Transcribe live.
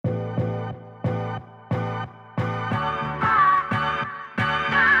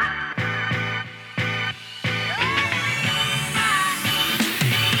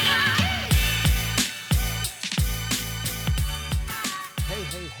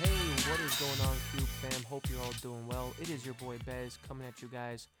Hey, what is going on, Cube fam? Hope you're all doing well. It is your boy Bez coming at you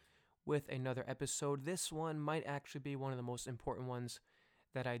guys with another episode. This one might actually be one of the most important ones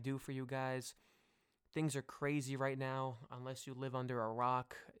that I do for you guys. Things are crazy right now. Unless you live under a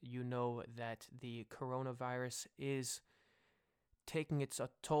rock, you know that the coronavirus is taking its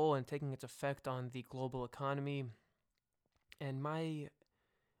toll and taking its effect on the global economy. And my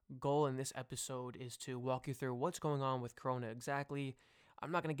goal in this episode is to walk you through what's going on with corona exactly.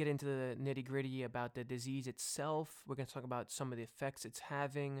 I'm not going to get into the nitty gritty about the disease itself. We're going to talk about some of the effects it's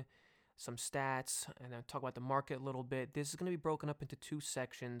having, some stats, and then talk about the market a little bit. This is going to be broken up into two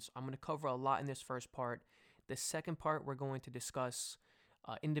sections. I'm going to cover a lot in this first part. The second part, we're going to discuss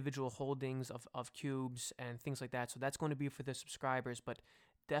individual holdings of cubes and things like that. So that's going to be for the subscribers, but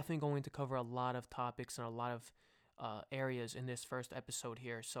definitely going to cover a lot of topics and a lot of areas in this first episode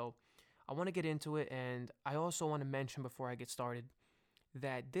here. So I want to get into it, and I also want to mention before I get started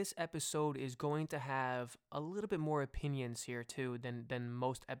that this episode is going to have a little bit more opinions here too than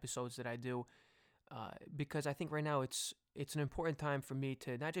most episodes that I do, because I think right now it's an important time for me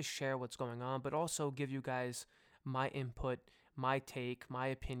to not just share what's going on, but also give you guys my input, my take, my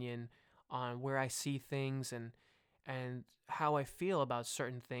opinion on where I see things and how I feel about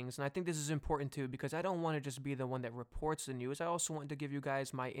certain things. And I think this is important too because I don't want to just be the one that reports the news. I also want to give you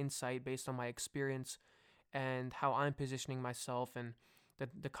guys my insight based on my experience and how I'm positioning myself and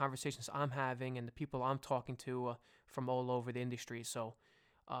the conversations I'm having and the people I'm talking to from all over the industry. So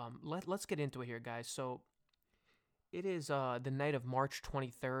let's get into it here, guys. So it is the night of March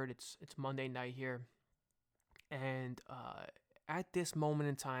 23rd. It's Monday night here, and at this moment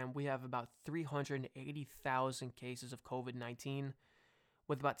in time, we have about 380,000 cases of COVID-19,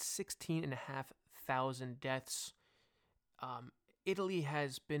 with about 16,500 deaths. Italy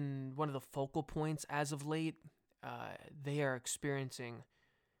has been one of the focal points as of late. They are experiencing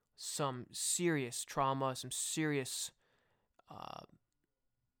some serious trauma, some serious.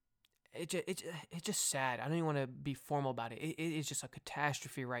 It's just sad. I don't even want to be formal about it. It is just a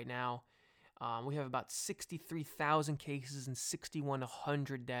catastrophe right now. We have about 63,000 cases and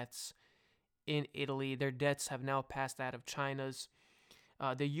 6,100 deaths in Italy. Their deaths have now passed that of China's.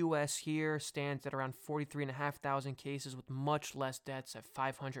 The U.S. here stands at around 43,500 cases with much less deaths at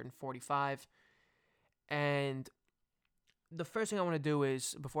 545. And the first thing I want to do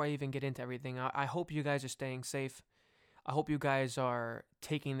is, before I even get into everything, I hope you guys are staying safe. I hope you guys are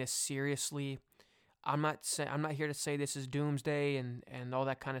taking this seriously. I'm not here to say this is doomsday and all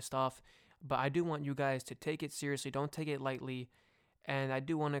that kind of stuff, but I do want you guys to take it seriously. Don't take it lightly. And I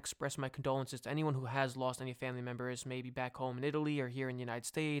do want to express my condolences to anyone who has lost any family members, maybe back home in Italy or here in the United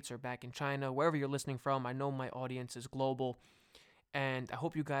States or back in China, wherever you're listening from. I know my audience is global, and I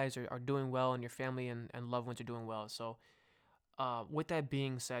hope you guys are doing well and your family and loved ones are doing well. So with that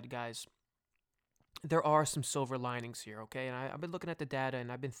being said, guys, there are some silver linings here, okay? And I've been looking at the data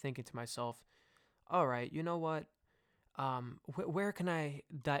and I've been thinking to myself, all right, you know what? Where can I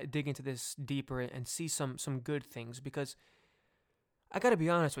dig into this deeper and see some good things? Because I got to be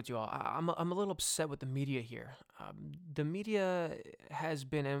honest with you all, I'm a little upset with the media here. The media has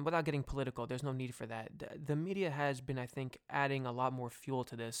been, and without getting political, there's no need for that. The media has been, I think, adding a lot more fuel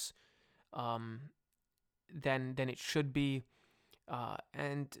to this than it should be.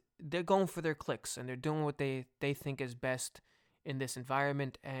 And they're going for their clicks and they're doing what they think is best in this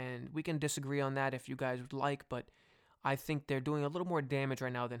environment. And we can disagree on that if you guys would like, but I think they're doing a little more damage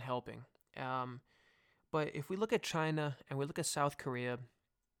right now than helping. But if we look at China and we look at South Korea,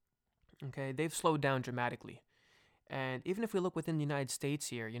 okay, they've slowed down dramatically. And even if we look within the United States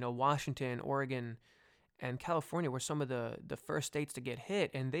here, Washington, Oregon, and California were some of the first states to get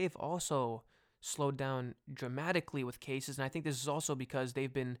hit, and they've also slowed down dramatically with cases. And I think this is also because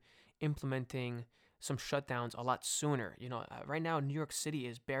they've been implementing some shutdowns a lot sooner. Right now, New York City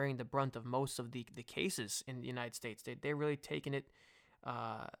is bearing the brunt of most of the cases in the United States. They're really taking it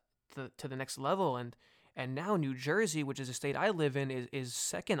to the next level. And now New Jersey, which is a state I live in, is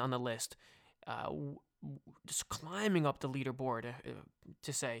second on the list, just climbing up the leaderboard,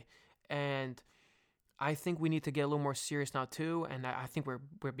 to say. And I think we need to get a little more serious now too, and I think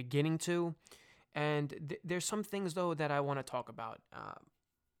we're beginning to. And there's some things though that I want to talk about.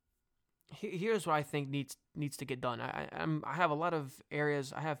 Here's what I think needs to get done. I have a lot of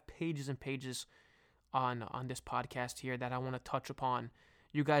areas. I have pages and pages on this podcast here that I want to touch upon.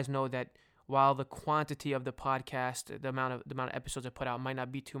 You guys know that while the quantity of the podcast, the amount of episodes I put out might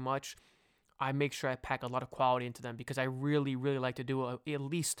not be too much, I make sure I pack a lot of quality into them because I really, really like to do at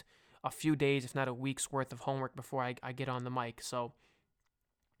least a few days, if not a week's worth of homework before I get on the mic. So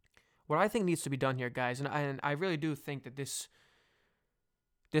what I think needs to be done here, guys, and I really do think that this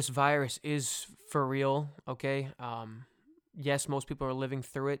this virus is for real, okay? Yes, most people are living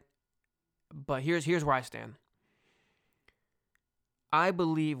through it, but here's where I stand. I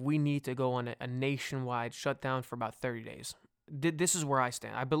believe we need to go on a nationwide shutdown for about 30 days. This is where I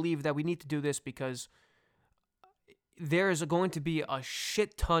stand. I believe that we need to do this because there is going to be a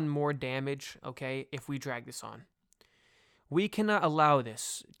shit ton more damage, okay, if we drag this on. We cannot allow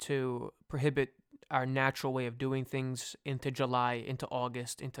this to prohibit our natural way of doing things into July, into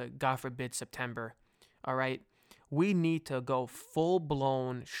August, into, God forbid, September, all right? We need to go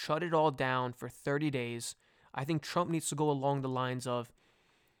full-blown, shut it all down for 30 days. I think Trump needs to go along the lines of,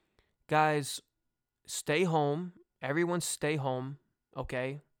 guys, stay home. Everyone stay home,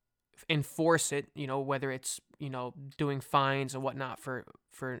 okay? Enforce it, whether it's, doing fines and whatnot for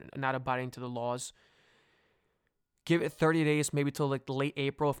not abiding to the laws. Give it 30 days, maybe till like late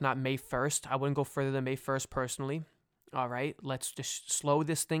April, if not May 1st. I wouldn't go further than May 1st personally. All right, let's just slow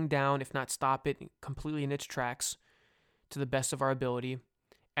this thing down, if not stop it completely in its tracks to the best of our ability.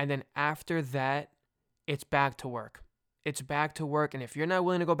 And then after that, it's back to work. It's back to work. And if you're not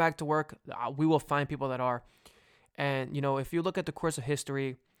willing to go back to work, we will find people that are. And, if you look at the course of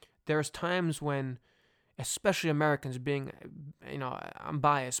history, there's times when, especially Americans being, I'm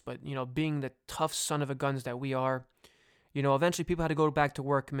biased, but, being the tough son of a guns that we are, eventually people had to go back to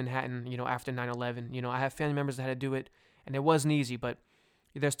work in Manhattan, after 9/11. I have family members that had to do it, and it wasn't easy, but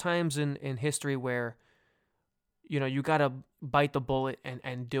there's times in history where, you got to bite the bullet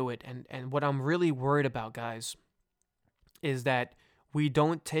and do it. And what I'm really worried about, guys, is that we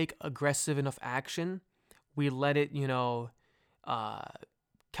don't take aggressive enough action. We let it,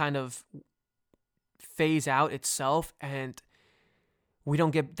 kind of phase out itself, and we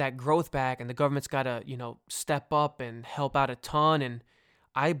don't get that growth back, and the government's got to, step up and help out a ton. And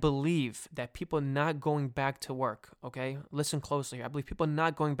I believe that people not going back to work, okay? Listen closely here. I believe people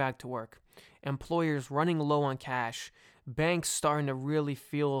not going back to work, employers running low on cash, banks starting to really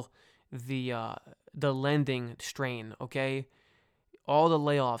feel the lending strain, okay? All the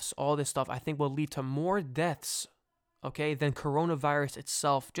layoffs, all this stuff, I think will lead to more deaths, okay, than coronavirus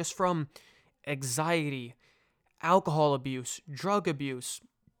itself, just from anxiety, alcohol abuse, drug abuse,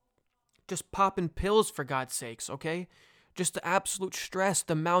 just popping pills, for God's sakes, okay? Just the absolute stress,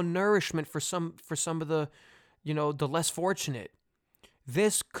 the malnourishment for some of the, the less fortunate.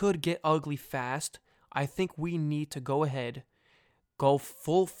 This could get ugly fast. I think we need to go ahead, go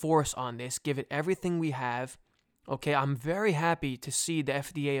full force on this, give it everything we have. Okay, I'm very happy to see the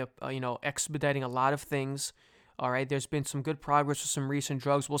FDA, expediting a lot of things. All right, there's been some good progress with some recent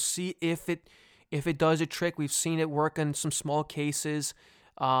drugs. We'll see if it does a trick. We've seen it work in some small cases,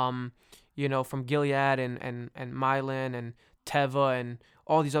 from Gilead and Mylan and Teva and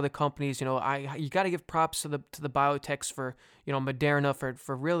all these other companies. You got to give props to the biotechs for, Moderna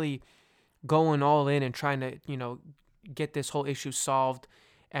for really going all in and trying to, get this whole issue solved.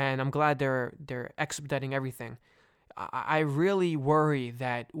 And I'm glad they're expediting everything. I really worry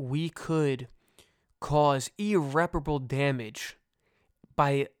that we could cause irreparable damage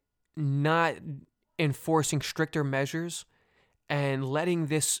by not enforcing stricter measures and letting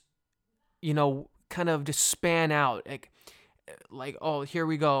this, kind of just span out. Like, oh, here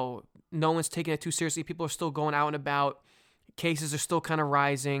we go. No one's taking it too seriously. People are still going out and about. Cases are still kind of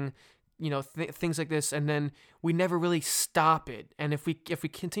rising. Things like this, and then we never really stop it. And if we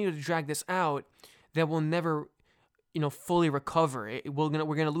continue to drag this out, then we'll never, fully recover. We're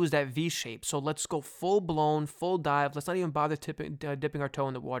gonna lose that V shape. So let's go full blown, full dive. Let's not even bother dipping our toe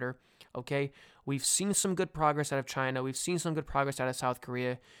in the water. Okay, we've seen some good progress out of China. We've seen some good progress out of South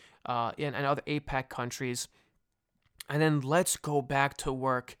Korea, and other APAC countries. And then let's go back to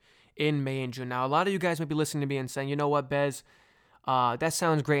work in May and June. Now, a lot of you guys might be listening to me and saying, you know what, Bez? That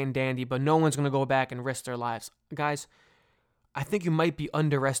sounds great and dandy, but no one's going to go back and risk their lives. Guys, I think you might be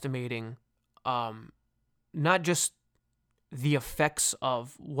underestimating not just the effects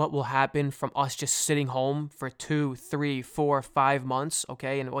of what will happen from us just sitting home for 2, 3, 4, 5 months,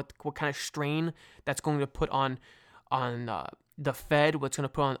 okay, and what kind of strain that's going to put on the Fed, what's going to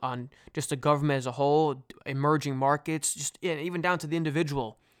put on just the government as a whole, emerging markets, just even down to the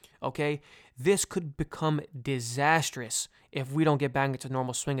individual, okay? This could become disastrous if we don't get back into the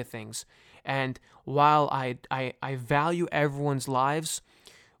normal swing of things. And while I value everyone's lives,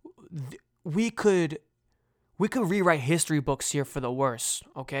 we could rewrite history books here for the worse,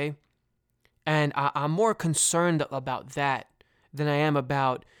 okay? And I'm more concerned about that than I am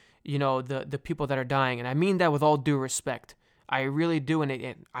about, the people that are dying. And I mean that with all due respect. I really do,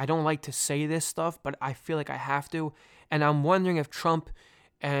 and I don't like to say this stuff, but I feel like I have to. And I'm wondering if Trump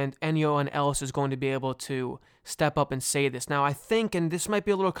and anyone else is going to be able to step up and say this. Now, I think, and this might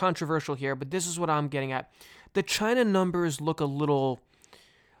be a little controversial here, but this is what I'm getting at. The China numbers look a little,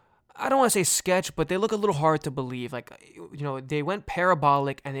 I don't want to say sketch, but they look a little hard to believe. Like, they went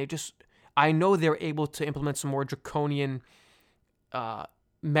parabolic, and I know they're able to implement some more draconian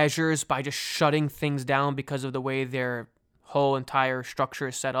measures by just shutting things down because of the way their whole entire structure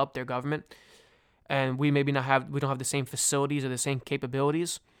is set up, their government. And we don't have the same facilities or the same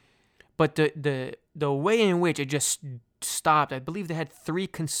capabilities. But the way in which it just stopped, I believe they had 3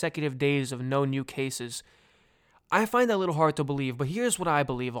 consecutive days of no new cases. I find that a little hard to believe, but here's what I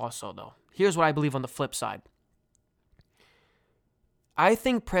believe also, though. Here's what I believe on the flip side. I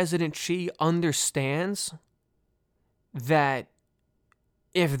think President Xi understands that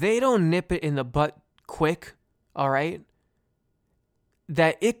if they don't nip it in the butt quick, all right,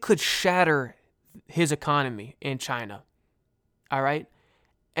 that it could shatter his economy in China, all right?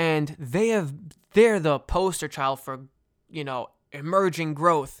 And they're the poster child for, emerging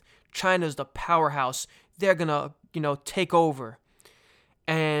growth. China's the powerhouse. They're gonna, take over.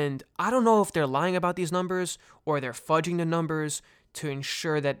 And I don't know if they're lying about these numbers or they're fudging the numbers to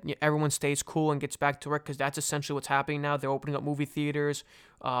ensure that everyone stays cool and gets back to work, because that's essentially what's happening now. They're opening up movie theaters.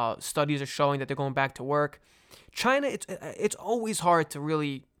 Studies are showing that they're going back to work. China, it's always hard to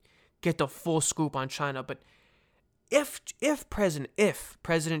really get the full scoop on China, but if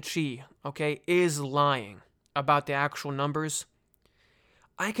President Xi, okay, is lying about the actual numbers,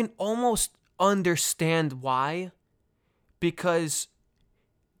 I can almost understand why, because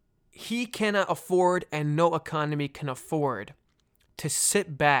he cannot afford, and no economy can afford, to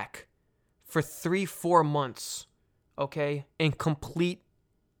sit back for 3-4 months, okay, in complete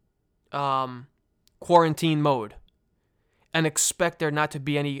quarantine mode and expect there not to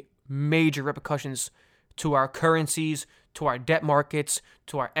be any major repercussions to our currencies, to our debt markets,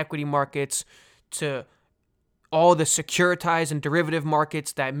 to our equity markets, to all the securitized and derivative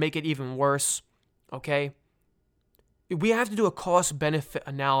markets that make it even worse, okay? We have to do a cost-benefit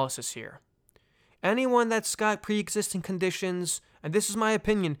analysis here. Anyone that's got pre-existing conditions, and this is my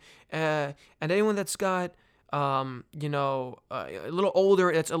opinion, and anyone that's got, a little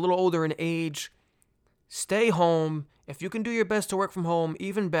older, that's a little older in age, stay home. If you can do your best to work from home,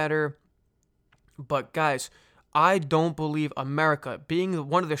 even better. But guys, I don't believe America, being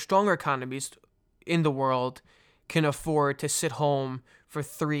one of the stronger economies in the world, can afford to sit home for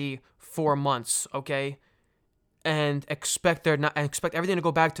 3-4 months, okay? And expect everything to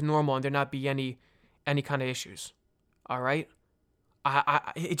go back to normal and there not be any kind of issues. All right?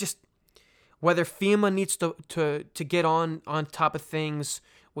 It just, whether FEMA needs to get on top of things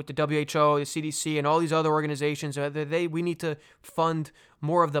with the WHO, the CDC, and all these other organizations, we need to fund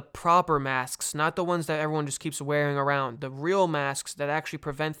more of the proper masks, not the ones that everyone just keeps wearing around. The real masks that actually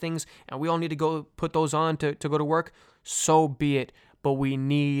prevent things, and we all need to go put those on to go to work, so be it. But we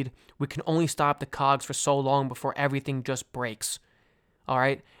can only stop the cogs for so long before everything just breaks. All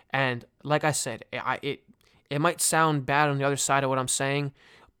right? And like I said, it might sound bad on the other side of what I'm saying,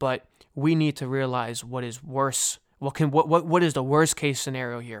 but we need to realize what is worse. What is the worst case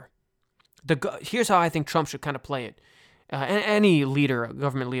scenario here? Here's how I think Trump should kind of play it. And any leader,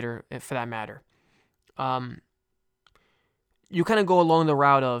 government leader for that matter. You kind of go along the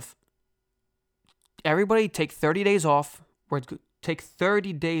route of everybody take 30 days off. Take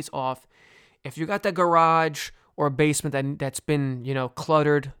 30 days off. If you got that garage or basement that's been,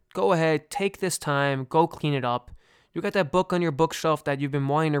 cluttered, go ahead, take this time, go clean it up. You got that book on your bookshelf that you've been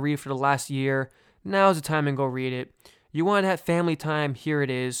wanting to read for the last year. Now's the time and go read it. You want to have family time, here it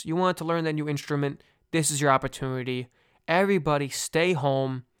is. You want to learn that new instrument, this is your opportunity. Everybody stay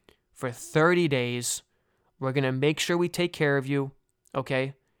home for 30 days. We're going to make sure we take care of you,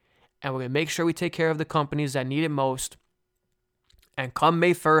 okay? And we're going to make sure we take care of the companies that need it most. And come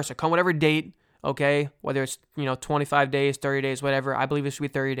May 1st or come whatever date, okay, whether it's, 25 days, 30 days, whatever, I believe it should be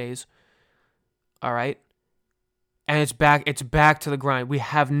 30 days. All right? And it's back to the grind. We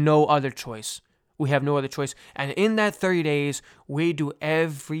have no other choice. And in that 30 days, we do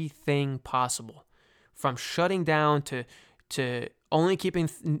everything possible, from shutting down to only keeping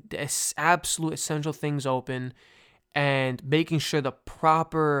the absolute essential things open and making sure the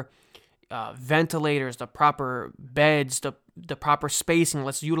proper ventilators, the proper beds, the proper spacing.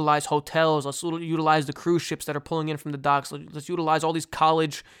 Let's utilize hotels. Let's utilize the cruise ships that are pulling in from the docks. Let's utilize all these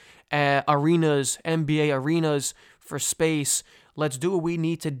college arenas, NBA arenas for space. Let's do what we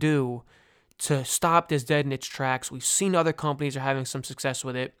need to do to stop this dead in its tracks. We've seen other companies are having some success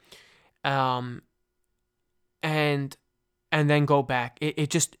with it. And then go back.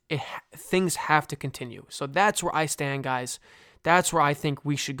 Things have to continue. So that's where I stand, guys. That's where I think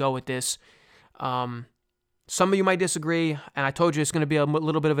we should go with this. Some of you might disagree, and I told you it's going to be a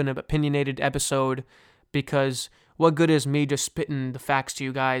little bit of an opinionated episode because what good is me just spitting the facts to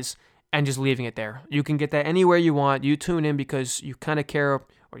you guys and just leaving it there? You can get that anywhere you want. You tune in because you kind of care,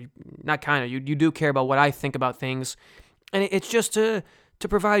 or not kind of, you do care about what I think about things. And it's just to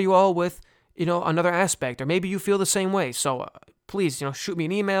provide you all with, another aspect, or maybe you feel the same way. So please, shoot me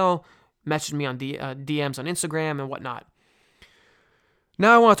an email, message me on DMs on Instagram and whatnot.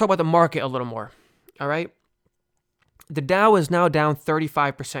 Now I want to talk about the market a little more. All right. The Dow is now down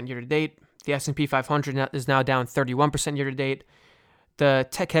 35% year to date. The S&P 500 is now down 31% year to date. The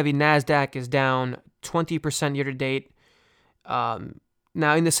tech-heavy NASDAQ is down 20% year to date.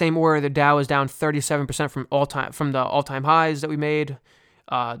 Now, in the same order, the Dow is down 37% from the all-time highs that we made.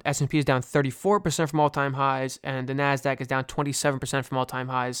 S&P is down 34% from all-time highs, and the NASDAQ is down 27% from all-time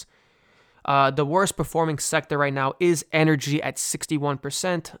highs. The worst performing sector right now is energy at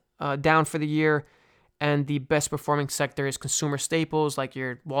 61% down for the year. And the best performing sector is consumer staples like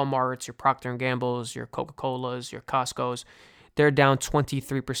your Walmarts, your Procter & Gamble's, your Coca-Colas, your Costco's. They're down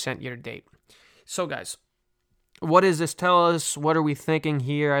 23% year to date. So guys, what does this tell us? What are we thinking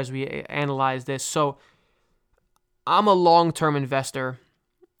here as we analyze this? So I'm a long-term investor.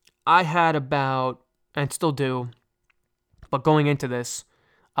 I had about, and still do, but going into this,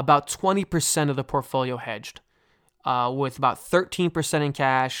 about 20% of the portfolio hedged, with about 13% in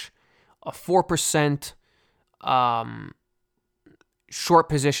cash, a 4% short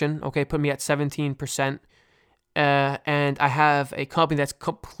position, okay, put me at 17%. And I have a company that's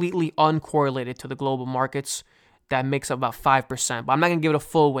completely uncorrelated to the global markets that makes up about 5%. But I'm not going to give it a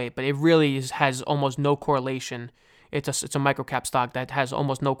full weight, but it really has almost no correlation. It's a microcap stock that has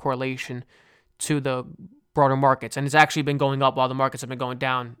almost no correlation to the broader markets, and it's actually been going up while the markets have been going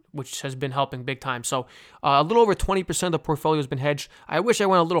down, which has been helping big time. So a little over 20% of the portfolio has been hedged. I wish I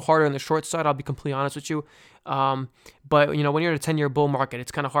went a little harder on the short side, I'll be completely honest with you. But when you're in a 10-year bull market,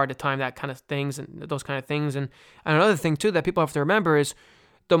 it's kind of hard to time that kind of things and those kind of things. And another thing too that people have to remember is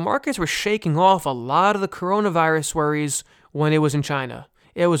the markets were shaking off a lot of the coronavirus worries when it was in China.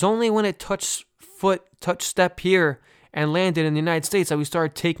 It was only when it touched step here and landed in the United States that we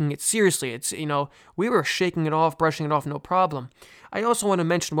started taking it seriously. It's, we were shaking it off, brushing it off, no problem. I also want to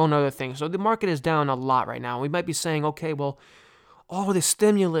mention one other thing. So the market is down a lot right now. We might be saying, okay, well, all this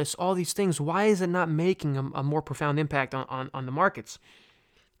stimulus, all these things, why is it not making a more profound impact on the markets?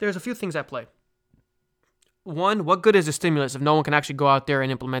 There's a few things at play. One, what good is the stimulus if no one can actually go out there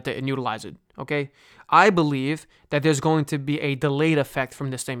and implement it and utilize it? Okay? I believe that there's going to be a delayed effect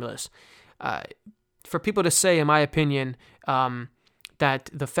from the stimulus. For people to say, in my opinion, that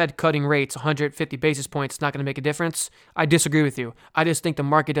the Fed cutting rates 150 basis points is not going to make a difference, I disagree with you. I just think the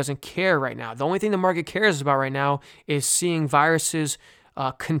market doesn't care right now. The only thing the market cares about right now is seeing viruses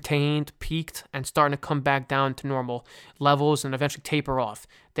contained, peaked, and starting to come back down to normal levels and eventually taper off.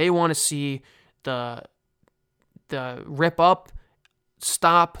 They want to see the rip up,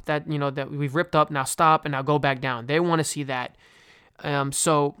 stop, that we've ripped up, now stop, and now go back down. They want to see that.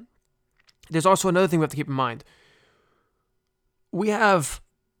 So there's also another thing we have to keep in mind. We have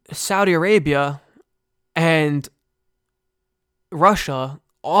Saudi Arabia and Russia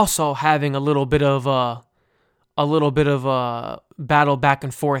also having a little bit of a battle back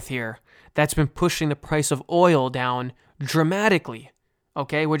and forth here. That's been pushing the price of oil down dramatically.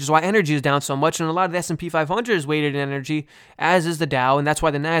 Okay, which is why energy is down so much, and a lot of the S&P 500 is weighted in energy, as is the Dow, and that's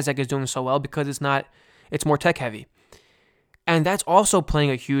why the NASDAQ is doing so well, because it's more tech heavy. And that's also playing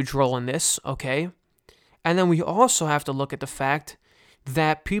a huge role in this, okay? And then we also have to look at the fact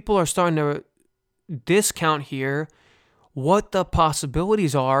that people are starting to discount here what the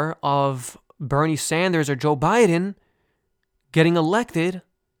possibilities are of Bernie Sanders or Joe Biden getting elected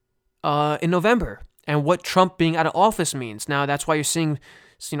in November, and what Trump being out of office means. Now, that's why you're seeing,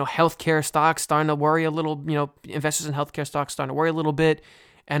 healthcare stocks starting to worry a little, investors in healthcare stocks starting to worry a little bit,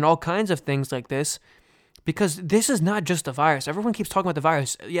 and all kinds of things like this. Because this is not just the virus. Everyone keeps talking about the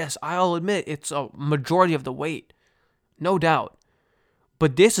virus. Yes, I'll admit it's a majority of the weight. No doubt.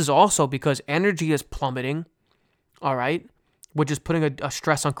 But this is also because energy is plummeting, all right, which is putting a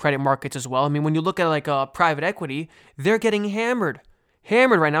stress on credit markets as well. I mean, when you look at private equity, they're getting hammered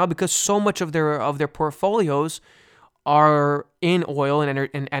right now because so much of their portfolios are in oil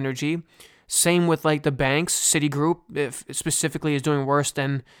and energy. Same with the banks. Citigroup specifically is doing worse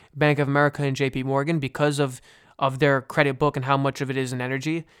than Bank of America and JP Morgan because of their credit book and how much of it is in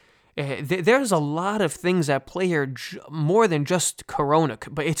energy. There's a lot of things at play here, more than just Corona,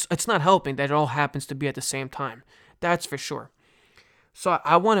 but it's not helping that it all happens to be at the same time. That's for sure. So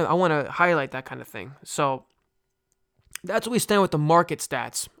I want to highlight that kind of thing. So That's what we stand with the market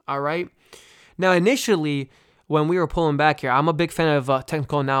stats, all right? Now, initially, when we were pulling back here, I'm a big fan of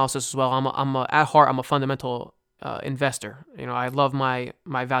technical analysis as well. At heart, I'm a fundamental investor. I love my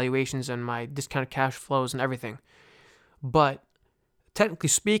valuations and my discounted cash flows and everything. But technically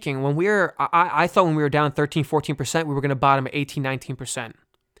speaking, I thought when we were down 13, 14%, we were going to bottom at 18, 19%.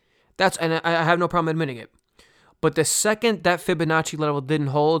 And I have no problem admitting it. But the second that Fibonacci level didn't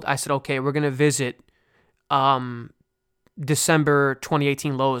hold, I said, okay, we're going to visit December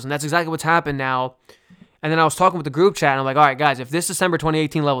 2018 lows. And that's exactly what's happened now. And then I was talking with the group chat, and I'm like, all right, guys, if this December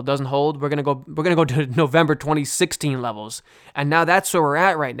 2018 level doesn't hold, we're gonna go to November 2016 levels. And now that's where we're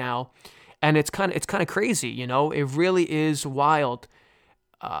at right now. And it's kind of crazy, It really is wild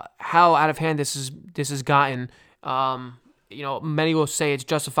how out of hand this has gotten. Many will say it's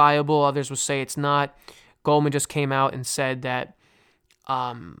justifiable, others will say it's not. Goldman just came out and said that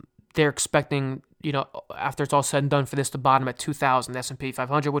they're expecting, after it's all said and done, for this to bottom at 2,000 S&P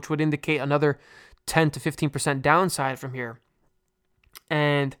 500, which would indicate another 10 to 15% downside from here.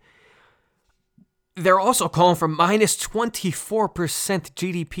 And they're also calling for minus 24%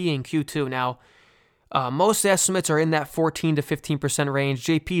 GDP in Q2. Now, most estimates are in that 14 to 15% range.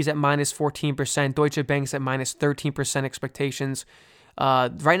 JP's at minus 14%. Deutsche Bank's at minus 13% expectations.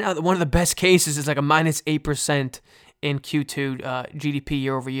 Right now, one of the best cases is like a minus 8% in Q2 GDP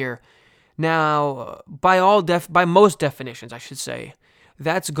year over year. Now, by most definitions, I should say,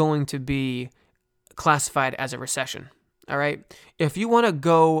 that's going to be classified as a recession. All right. If you want to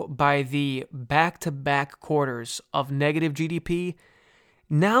go by the back-to-back quarters of negative GDP,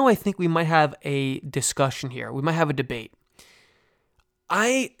 now I think we might have a discussion here. We might have a debate.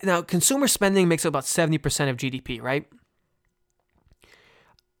 Now, consumer spending makes up about 70% of GDP, right?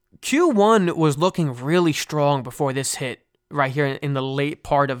 Q1 was looking really strong before this hit right here in the late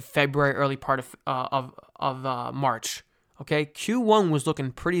part of February, early part of March. Okay, Q1 was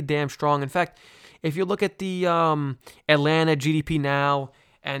looking pretty damn strong. In fact, if you look at the Atlanta GDP Now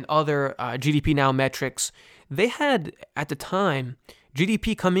and other GDP Now metrics, they had, at the time,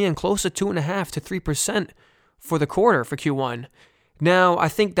 GDP come in close to 2.5% to 3% for the quarter for Q1. Now, I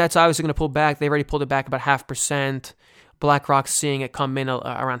think that's obviously going to pull back. They already pulled it back about 0.5%. BlackRock's seeing it come in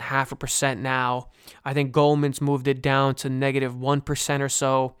around 0.5% now. I think Goldman's moved it down to negative 1% or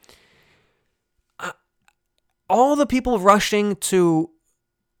so. All the people rushing to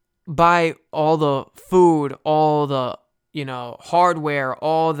buy all the food, all the, hardware,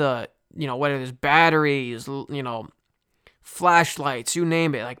 all the, whether it's batteries, flashlights, you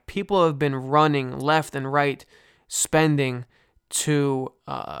name it. Like, people have been running left and right, spending to,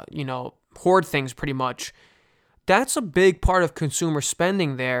 hoard things pretty much. That's a big part of consumer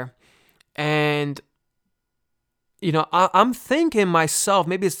spending there. And, I'm thinking myself,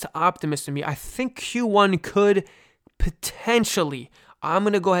 maybe it's the optimist in me, I think Q1 could potentially, I'm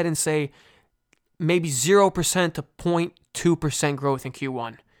going to go ahead and say maybe 0% to 0.2% growth in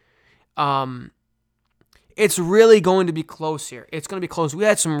Q1. It's really going to be close here. It's going to be close. We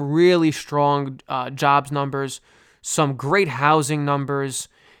had some really strong jobs numbers, some great housing numbers,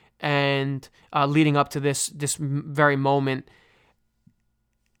 and leading up to this very moment.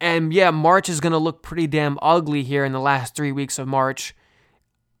 And yeah, March is going to look pretty damn ugly here in the last 3 weeks of March.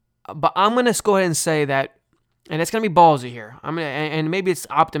 But I'm going to go ahead and say that, and it's going to be ballsy here. And maybe it's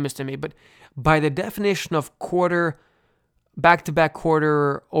optimist in me, but by the definition of quarter, back-to-back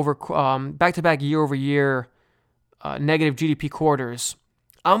quarter over, back-to-back year-over-year negative GDP quarters,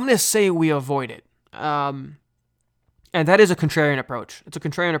 I'm going to say we avoid it. And that is a contrarian approach. It's a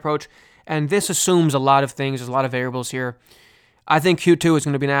contrarian approach, and this assumes a lot of things. There's a lot of variables here. I think Q2 is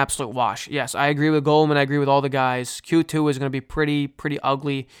going to be an absolute wash. Yes, I agree with Goldman. I agree with all the guys. Q2 is going to be pretty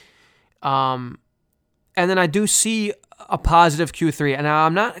ugly. And then I do see a positive Q3. And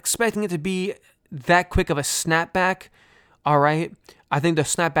I'm not expecting it to be that quick of a snapback. All right. I think the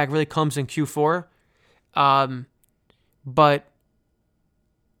snapback really comes in Q4. But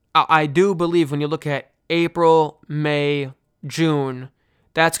I do believe when you look at April, May, June,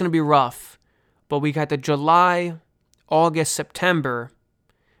 that's going to be rough. But we got the July, August, September,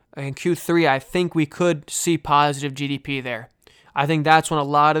 and Q3, I think we could see positive GDP there. I think that's when a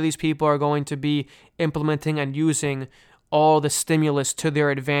lot of these people are going to be implementing and using all the stimulus to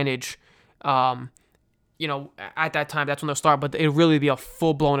their advantage. At that time, that's when they'll start, but it'll really be a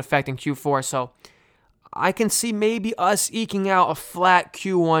full-blown effect in Q4. So I can see maybe us eking out a flat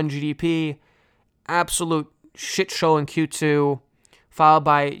Q1 GDP, absolute shit show in Q2, followed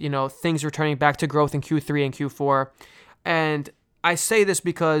by, things returning back to growth in Q3 and Q4. And I say this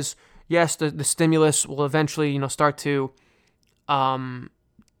because, yes, the stimulus will eventually, start to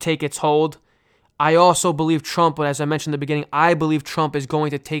take its hold. I also believe Trump, but as I mentioned in the beginning, I believe Trump is going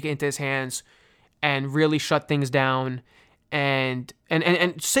to take it into his hands and really shut things down. And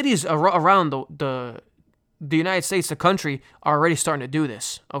cities around the United States, the country, are already starting to do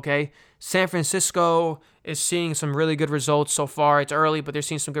this, okay? San Francisco is seeing some really good results so far. It's early, but they're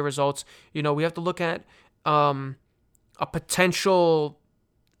seeing some good results. You know, we have to look at a potential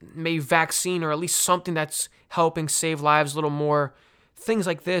maybe vaccine or at least something that's helping save lives a little more. Things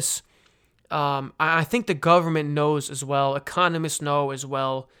like this. I think the government knows as well, economists know as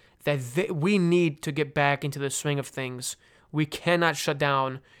well, that we need to get back into the swing of things. We cannot shut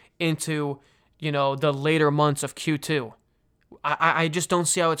down into, the later months of Q2. I just don't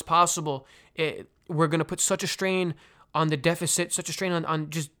see how it's possible. We're going to put such a strain on the deficit, such a strain on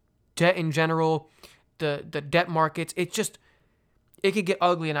just debt in general, the debt markets. It could get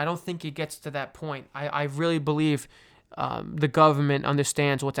ugly, and I don't think it gets to that point. I really believe the government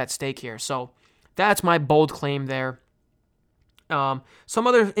understands what's at stake here. So that's my bold claim there. Some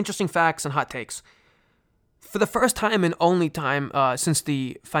other interesting facts and hot takes. For the first time and only time since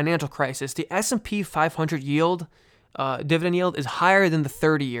the financial crisis, the S&P 500 yield, dividend yield, is higher than the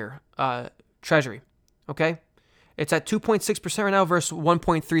 30-year Treasury. Okay, it's at 2.6% right now versus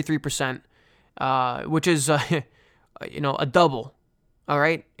 1.33%, which is a double. All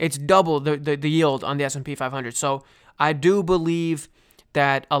right, it's double the yield on the S&P 500. So I do believe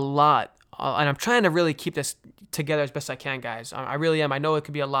that a lot, and I'm trying to really keep this together as best I can, guys. I really am. I know it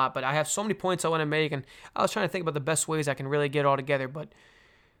could be a lot, but I have so many points I want to make, and I was trying to think about the best ways I can really get it all together. But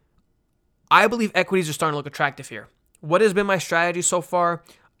I believe equities are starting to look attractive here. What has been my strategy so far?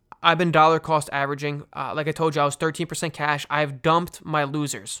 I've been dollar cost averaging. Like I told you, I was 13% cash. I've dumped my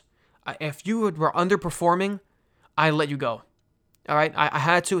losers. If you were underperforming, I let you go. All right, I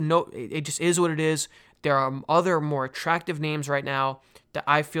had to. No, it just is what it is. There are other more attractive names right now that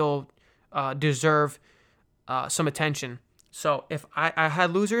I feel deserve some attention. So if I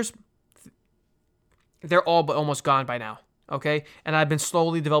had losers, they're all but almost gone by now. Okay, and I've been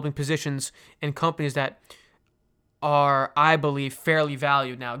slowly developing positions in companies that are, I believe, fairly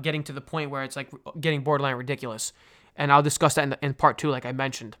valued now, getting to the point where it's like getting borderline ridiculous. And I'll discuss that in part 2, like I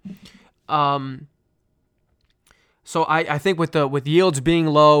mentioned. So I think with yields being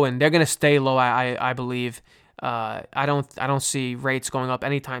low, and they're going to stay low, I believe. I don't see rates going up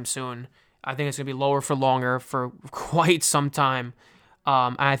anytime soon. I think it's going to be lower for longer for quite some time.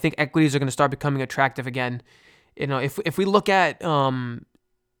 And I think equities are going to start becoming attractive again. If we look at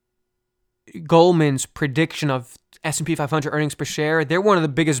Goldman's prediction of S&P 500 earnings per share, they're one of the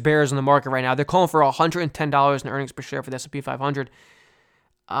biggest bears in the market right now. They're calling for $110 in earnings per share for the S&P 500.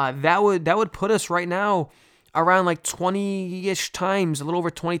 That would put us right now around like 20-ish times, a little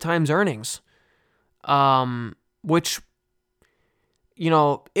over 20 times earnings, which,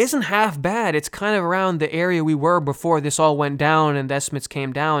 isn't half bad. It's kind of around the area we were before this all went down and the estimates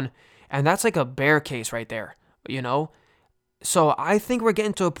came down, and that's like a bear case right there, So I think we're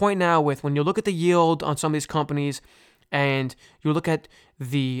getting to a point now with when you look at the yield on some of these companies and you look at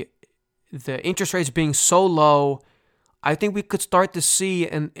the interest rates being so low, I think we could start to see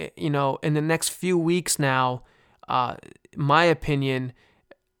in the next few weeks now, my opinion,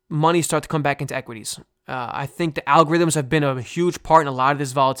 money start to come back into equities. I think the algorithms have been a huge part in a lot of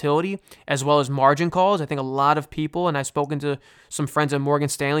this volatility, as well as margin calls. I think a lot of people, and I've spoken to some friends at Morgan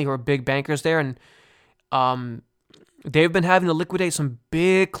Stanley who are big bankers there, and they've been having to liquidate some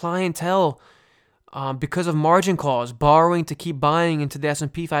big clientele because of margin calls, borrowing to keep buying into the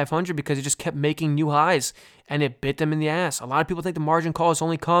S&P 500 because it just kept making new highs, and it bit them in the ass. A lot of people think the margin calls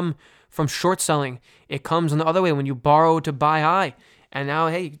only come from short selling. It comes in the other way when you borrow to buy high. And now,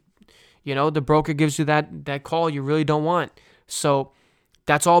 hey, the broker gives you that call you really don't want. So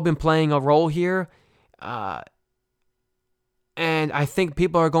that's all been playing a role here. And I think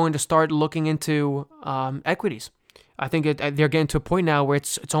people are going to start looking into equities. I think they're getting to a point now where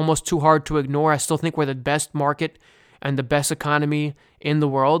it's almost too hard to ignore. I still think we're the best market and the best economy in the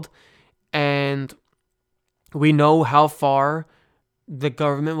world. And we know how far the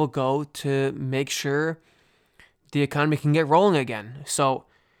government will go to make sure the economy can get rolling again. So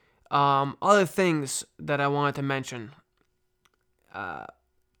other things that I wanted to mention. I'll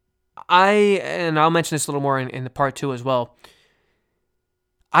mention this a little more in the part 2 as well.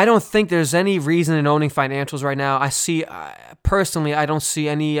 I don't think there's any reason in owning financials right now. Personally, I don't see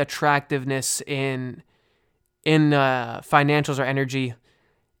any attractiveness in financials or energy.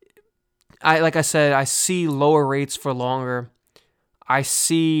 Like I said, I see lower rates for longer. I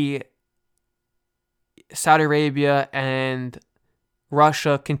see Saudi Arabia and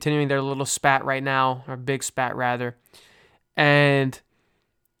Russia continuing their little spat right now, or big spat rather. And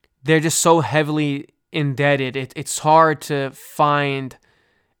they're just so heavily indebted. It's hard to find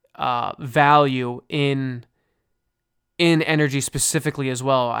value in energy specifically as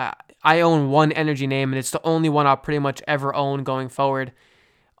well. I own one energy name, and it's the only one I'll pretty much ever own going forward,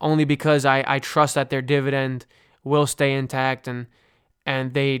 only because I trust that their dividend will stay intact, and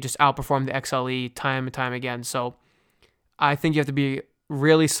they just outperform the XLE time and time again. So I think you have to be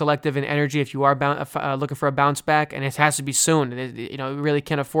really selective in energy if you are looking for a bounce back, and it has to be soon. We really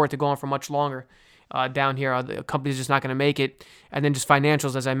can't afford to go on for much longer down here. The company's just not going to make it. And then just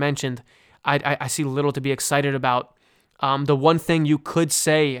financials, as I mentioned, I see little to be excited about. The one thing you could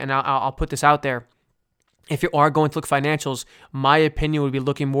say, and I'll put this out there, if you are going to look financials, my opinion would be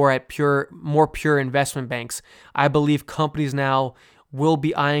looking more at more pure investment banks. I believe companies now will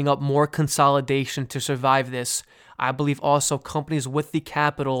be eyeing up more consolidation to survive this. I believe also companies with the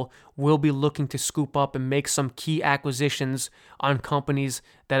capital will be looking to scoop up and make some key acquisitions on companies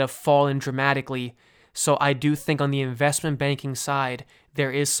that have fallen dramatically. So I do think on the investment banking side,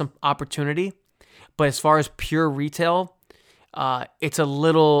 there is some opportunity. But as far as pure retail, it's a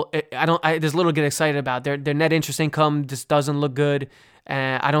little. There's a little to get excited about. Their net interest income just doesn't look good.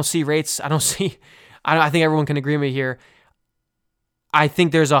 I don't see rates. I think everyone can agree with me here. I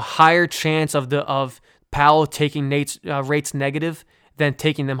think there's a higher chance of Powell taking rates negative than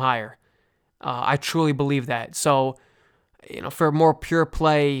taking them higher. I truly believe that. So, for more pure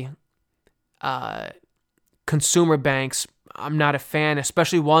play consumer banks, I'm not a fan,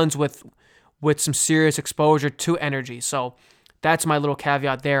 especially ones with some serious exposure to energy. So that's my little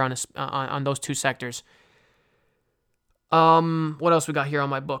caveat there on those two sectors. What else we got here on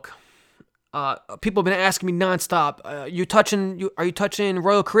my book? People have been asking me nonstop. Are you touching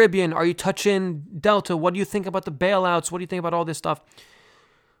Royal Caribbean? Are you touching Delta? What do you think about the bailouts? What do you think about all this stuff?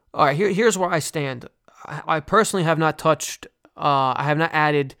 All right, here's where I stand. I personally have not touched. I have not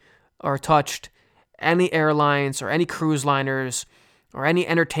added or touched any airlines or any cruise liners or any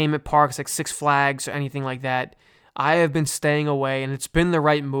entertainment parks like Six Flags or anything like that. I have been staying away, and it's been the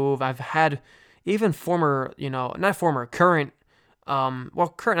right move. I've had even current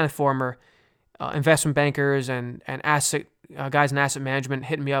and former investment bankers and asset guys in asset management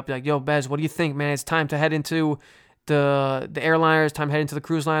hitting me up like, "Yo, Bez, what do you think, man? It's time to head into the airliners, time to head into the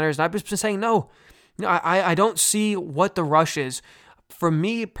cruise liners." And I've just been saying no. I don't see what the rush is. For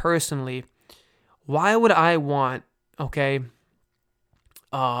me personally, why would I want,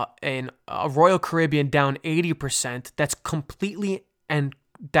 a Royal Caribbean down 80% that's completely and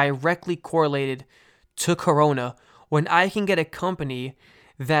directly correlated to Corona when I can get a company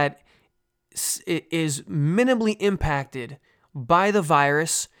that is minimally impacted by the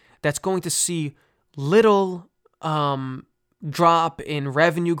virus, that's going to see little drop in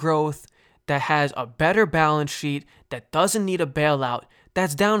revenue growth, that has a better balance sheet, that doesn't need a bailout,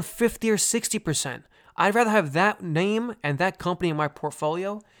 that's down 50 or 60%. I'd rather have that name and that company in my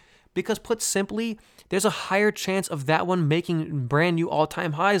portfolio because, put simply, there's a higher chance of that one making brand new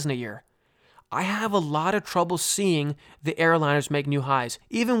all-time highs in a year. I have a lot of trouble seeing the airliners make new highs,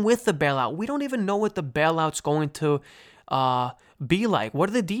 even with the bailout. We don't even know what the bailout's going to be like. What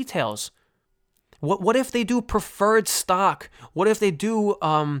are the details? What if they do preferred stock? What if they do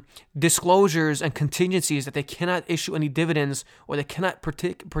disclosures and contingencies that they cannot issue any dividends or they cannot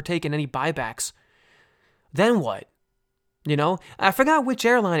partake in any buybacks? Then what? I forgot which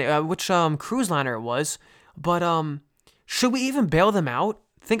airline, which cruise liner it was, but should we even bail them out?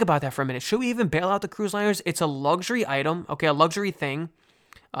 Think about that for a minute. Should we even bail out the cruise liners? It's a luxury item, a luxury thing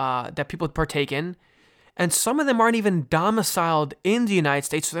that people partake in. And some of them aren't even domiciled in the United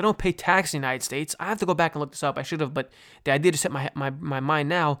States, so they don't pay tax in the United States. I have to go back and look this up. I should have, but the idea just hit my mind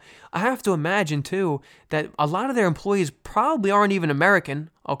now. I have to imagine, too, that a lot of their employees probably aren't even American,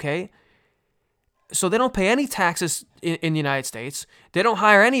 So they don't pay any taxes in the United States. They don't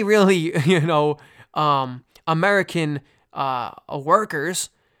hire any really, American workers.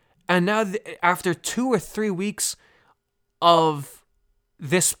 And now after 2 or 3 weeks of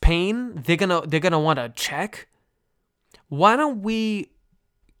this pain, they're gonna want to check. Why don't we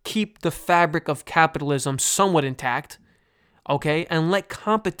keep the fabric of capitalism somewhat intact, and let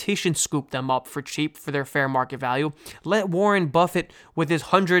competition scoop them up for cheap for their fair market value? Let Warren Buffett, with his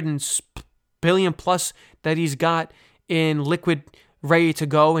 $100 billion plus that he's got in liquid, ready to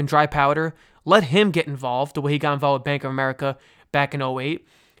go and dry powder, let him get involved the way he got involved with Bank of America back in 2008.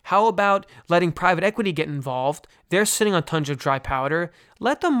 How about letting private equity get involved? They're sitting on tons of dry powder.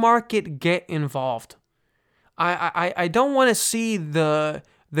 Let the market get involved. I don't want to see the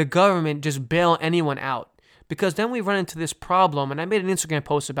government just bail anyone out, because then we run into this problem, and I made an Instagram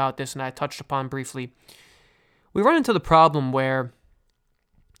post about this and I touched upon briefly. We run into the problem where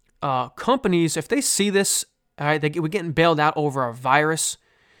companies, if they see this, all right, we're getting bailed out over a virus,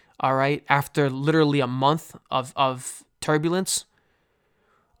 all right, after literally a month of turbulence,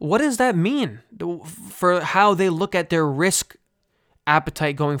 what does that mean for how they look at their risk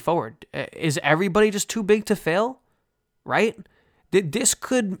appetite going forward? Is everybody just too big to fail, right? This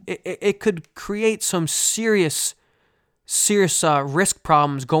could create some serious risk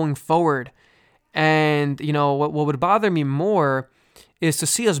problems going forward. And what would bother me more is to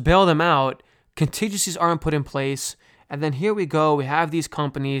see us bail them out. Contingencies aren't put in place, and then here we go. We have these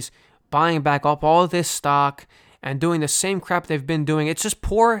companies buying back up all of this stock and doing the same crap they've been doing. It's just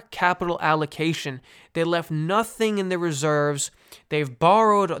poor capital allocation. They left nothing in the reserves. They've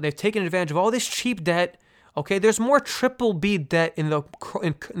taken advantage of all this cheap debt. Okay, there's more triple B debt in the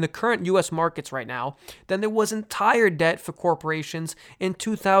current U.S. markets right now than there was entire debt for corporations in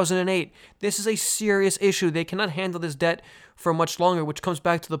 2008. This is a serious issue. They cannot handle this debt for much longer, which comes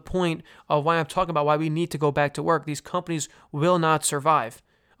back to the point of why I'm talking about why we need to go back to work. These companies will not survive,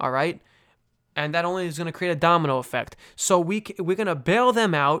 all right? And that only is going to create a domino effect. So we're going to bail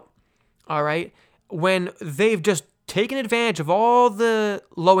them out, all right, when they've just taken advantage of all the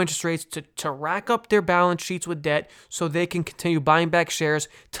low interest rates to rack up their balance sheets with debt so they can continue buying back shares,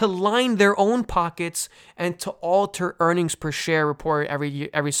 to line their own pockets, and to alter earnings per share report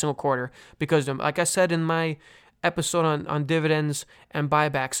every single quarter. Because like I said in my episode on dividends and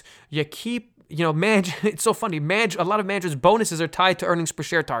buybacks, you keep it's so funny. A lot of managers' bonuses are tied to earnings per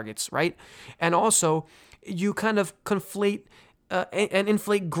share targets, right? And also, you kind of conflate and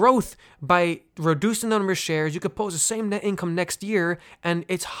inflate growth by reducing the number of shares. You could pose the same net income next year, and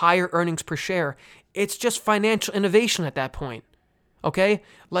it's higher earnings per share. It's just financial innovation at that point, okay?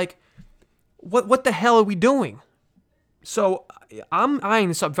 Like, what the hell are we doing? So I'm eyeing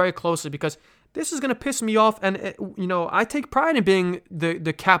this up very closely because this is going to piss me off, and I take pride in being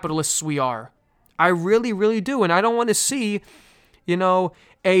the capitalists we are. I really, really do. And I don't want to see,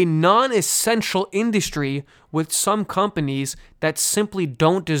 a non-essential industry with some companies that simply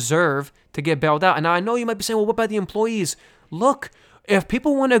don't deserve to get bailed out. And now I know you might be saying, well, what about the employees? Look, if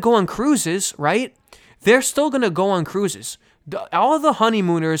people want to go on cruises, right, they're still going to go on cruises. All the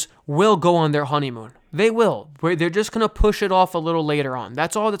honeymooners will go on their honeymoon. They will. They're just going to push it off a little later on.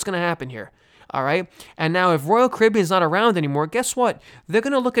 That's all that's going to happen here. All right. And now if Royal Caribbean is not around anymore, guess what? They're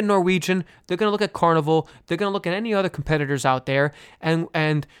going to look at Norwegian. They're going to look at Carnival. They're going to look at any other competitors out there.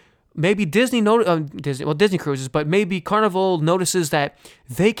 And maybe Disney Cruises, but maybe Carnival notices that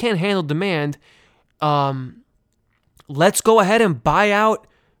they can't handle demand. Let's go ahead and buy out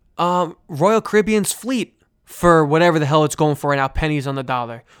Royal Caribbean's fleet for whatever the hell it's going for right now, pennies on the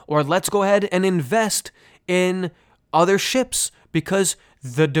dollar. Or let's go ahead and invest in other ships because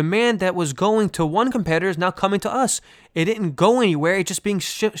the demand that was going to one competitor is now coming to us. It didn't go anywhere. It's just being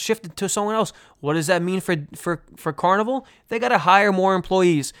shifted to someone else. What does that mean for Carnival? They got to hire more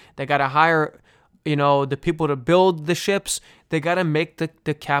employees. They got to hire, the people to build the ships. They got to make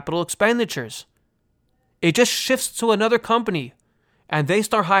the capital expenditures. It just shifts to another company, and they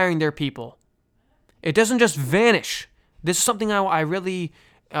start hiring their people. It doesn't just vanish. This is something I really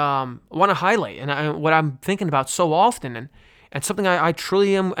want to highlight, and what I'm thinking about so often, and something I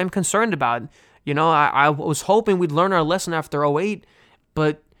truly am concerned about. I was hoping we'd learn our lesson after 2008,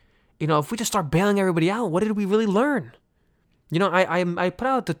 but, if we just start bailing everybody out, what did we really learn? I put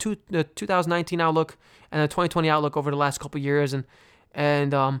out the 2019 outlook and the 2020 outlook over the last couple of years, and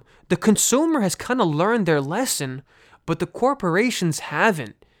the consumer has kind of learned their lesson, but the corporations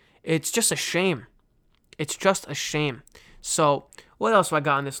haven't. It's just a shame. It's just a shame. So, what else have I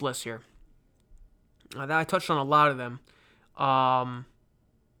got on this list here? I touched on a lot of them.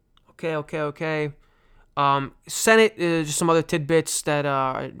 Okay. Senate, just some other tidbits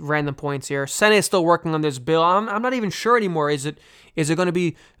that random points here. Senate is still working on this bill. I'm not even sure anymore. Is it going to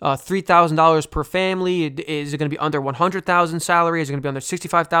be $3,000 per family? Is it going to be under $100,000 salary? Is it going to be under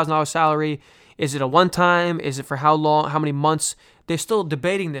 $65,000 salary? Is it a one-time? Is it for how long? How many months? They're still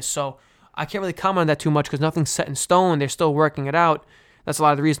debating this, so I can't really comment on that too much because nothing's set in stone. They're still working it out. That's a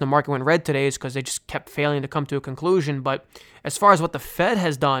lot of the reason the market went red today is because they just kept failing to come to a conclusion. But as far as what the Fed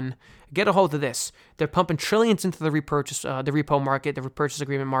has done, get a hold of this. They're pumping trillions into the repo market, the repurchase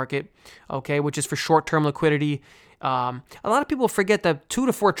agreement market, okay, which is for short-term liquidity. A lot of people forget that $2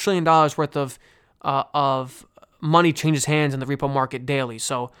 to $4 trillion worth of money changes hands in the repo market daily.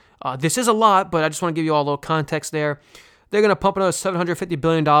 So this is a lot, but I just want to give you all a little context there. They're going to pump another $750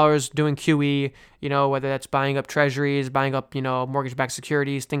 billion doing QE, whether that's buying up treasuries, buying up, mortgage-backed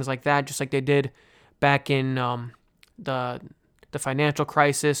securities, things like that, just like they did back in the financial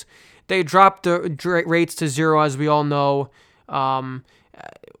crisis. They dropped the rates to zero, as we all know.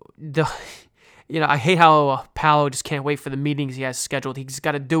 I hate how Powell just can't wait for the meetings he has scheduled. He's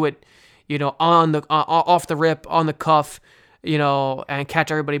got to do it, on the off the rip, on the cuff, and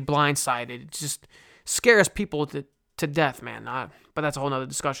catch everybody blindsided. It just scares people to death, man. But that's a whole nother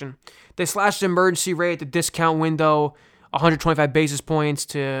discussion. They slashed the emergency rate, the discount window, 125 basis points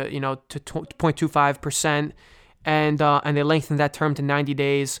to 0.25%, and they lengthened that term to 90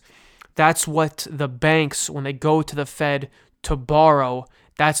 days. That's what the banks, when they go to the Fed to borrow,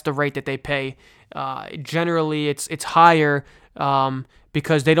 that's the rate that they pay. Generally, it's higher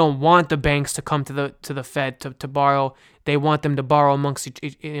because they don't want the banks to come to the Fed to borrow. They want them to borrow amongst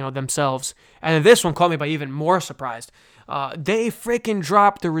themselves. And then this one caught me by even more surprised. They freaking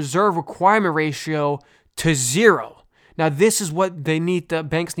dropped the reserve requirement ratio to 0. Now this is what the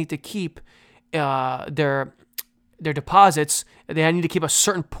banks need to keep their deposits. They need to keep a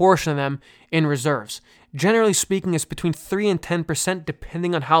certain portion of them in reserves. Generally speaking, it's between 3 and 10%,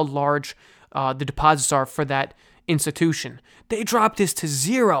 depending on how large the deposits are for that institution. They dropped this to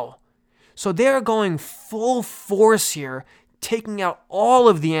 0. So they're going full force here, taking out all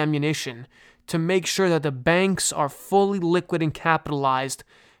of the ammunition to make sure that the banks are fully liquid and capitalized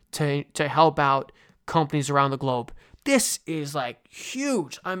to help out companies around the globe. This is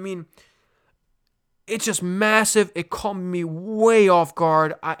huge. I mean, it's just massive. It caught me way off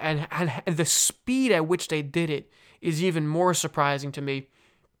guard, and the speed at which they did it is even more surprising to me.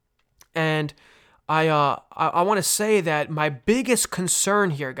 And I want to say that my biggest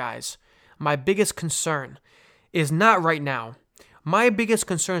concern here, guys, is not right now. My biggest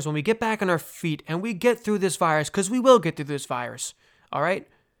concern is when we get back on our feet and we get through this virus, because we will get through this virus, all right?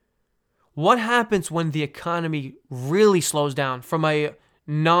 What happens when the economy really slows down from a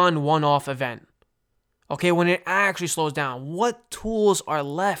non-one-off event? Okay, when it actually slows down, what tools are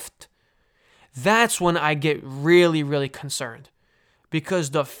left? That's when I get really, really concerned.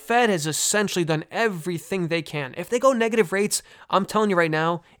 Because the Fed has essentially done everything they can. If they go negative rates, I'm telling you right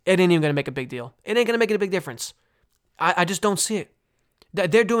now, it ain't even going to make a big deal. It ain't going to make a big difference. I just don't see it.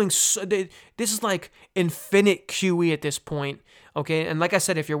 They're doing this is like infinite QE at this point, okay? And like I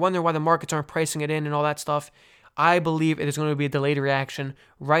said, if you're wondering why the markets aren't pricing it in and all that stuff, I believe it is going to be a delayed reaction.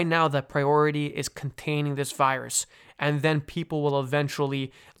 Right now, the priority is containing this virus, and then people will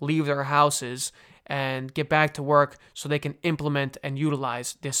eventually leave their houses and get back to work so they can implement and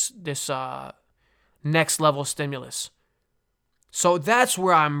utilize this next level stimulus. So that's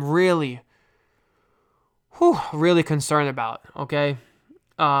where I'm really concerned about, okay?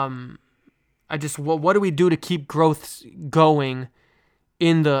 What do we do to keep growth going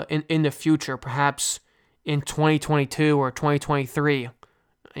in the future, perhaps in 2022 or 2023,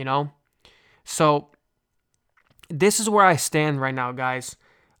 So this is where I stand right now, guys.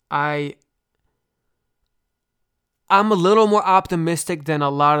 I'm a little more optimistic than a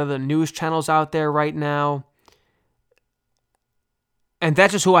lot of the news channels out there right now. And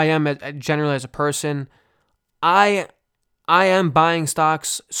that's just who I am generally as a person. I am buying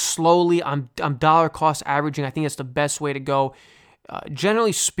stocks slowly. I'm dollar cost averaging. I think it's the best way to go.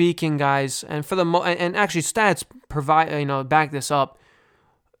 Generally speaking, guys, and and actually stats provide back this up.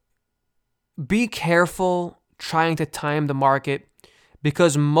 Be careful trying to time the market,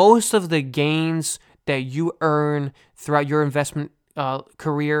 because most of the gains that you earn throughout your investment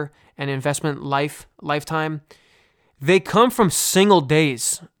career and investment lifetime, they come from single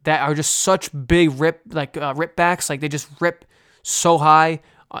days that are just such big ripbacks, like they just rip so high.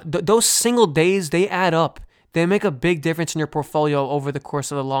 Those single days, they add up. They make a big difference in your portfolio over the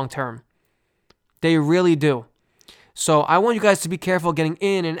course of the long term. They really do. So I want you guys to be careful getting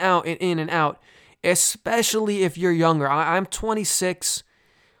in and out and in and out, especially if you're younger. I'm 26.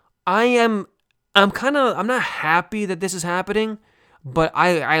 I'm not happy that this is happening, but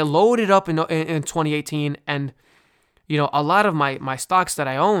I loaded up in 2018, and a lot of my stocks that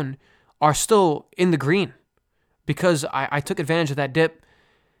I own are still in the green because I took advantage of that dip,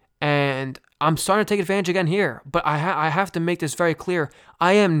 and I'm starting to take advantage again here. But I have to make this very clear.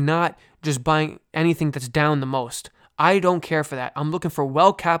 I am not just buying anything that's down the most. I don't care for that. I'm looking for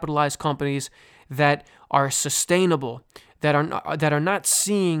well-capitalized companies that are sustainable, that are not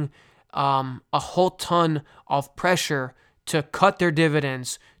seeing a whole ton of pressure to cut their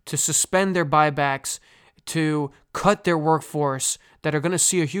dividends, to suspend their buybacks, to cut their workforce, that are going to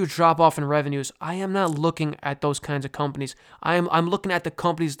see a huge drop off in revenues. I am not looking at those kinds of companies. I'm looking at the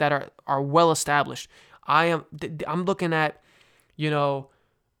companies that are well established. I'm looking at the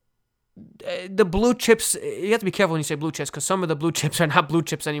blue chips. You have to be careful when you say blue chips, because some of the blue chips are not blue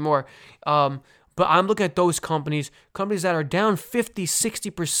chips anymore. But I'm looking at those companies that are down 50,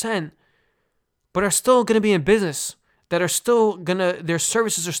 60%, but are still going to be in business, that are still their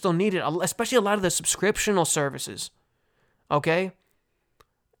services are still needed, especially a lot of the subscriptional services. Okay?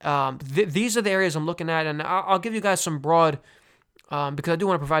 These are the areas I'm looking at, and I'll give you guys some broad, because I do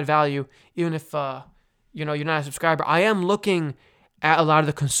want to provide value, even if you're not a subscriber. I am looking at a lot of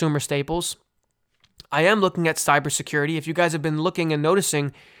the consumer staples. I am looking at cybersecurity. If you guys have been looking and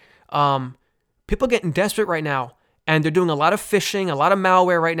noticing, people are getting desperate right now, and they're doing a lot of phishing, a lot of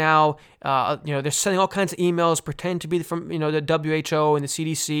malware right now. They're sending all kinds of emails, pretend to be from the WHO and the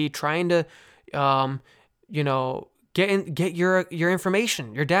CDC, trying to, get your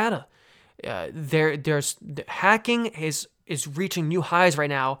information, your data. There's hacking is reaching new highs right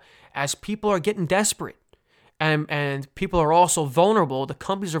now as people are getting desperate, and people are also vulnerable. The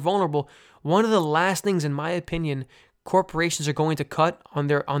companies are vulnerable. One of the last things, in my opinion, corporations are going to cut on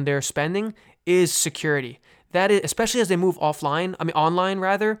their spending is security. That is, especially as they move online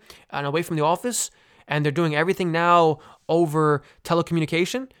rather, and away from the office, and they're doing everything now over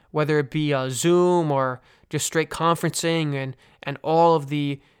telecommunication, whether it be Zoom or just straight conferencing, and all of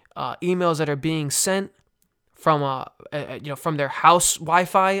the emails that are being sent from from their house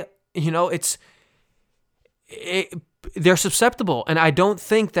Wi-Fi. They're susceptible, and I don't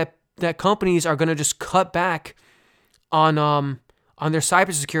think that companies are going to just cut back on their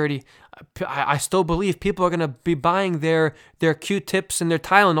cybersecurity. I still believe people are going to be buying their Q-tips and their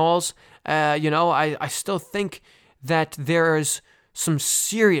Tylenols. I still think that there's some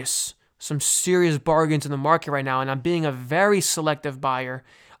serious bargains in the market right now, and I'm being a very selective buyer.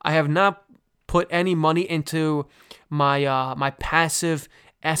 I have not put any money into my passive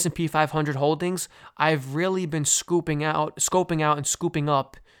S&P 500 holdings. I've really been scoping out and scooping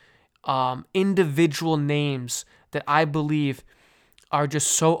up individual names that I believe are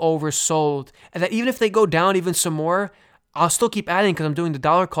just so oversold, and that even if they go down even some more, I'll still keep adding, because I'm doing the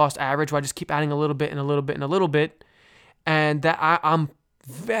dollar cost average, where I just keep adding a little bit and a little bit and a little bit, and that I'm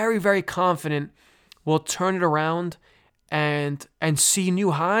very, very confident we'll turn it around and see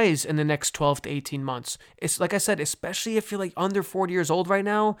new highs in the next 12 to 18 months. It's like I said, especially if you're like under 40 years old right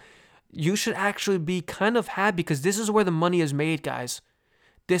now, you should actually be kind of happy, because this is where the money is made, guys.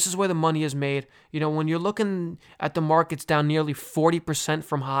 This is where the money is made. When you're looking at the markets down nearly 40%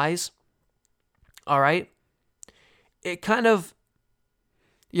 from highs, all right, it kind of,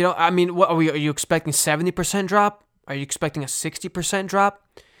 what are you expecting? 70% drop? Are you expecting a 60% drop?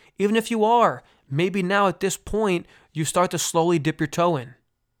 Even if you are, maybe now at this point, you start to slowly dip your toe in.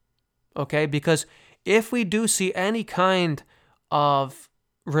 Okay? Because if we do see any kind of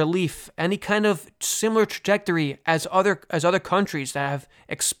relief, any kind of similar trajectory as other countries that have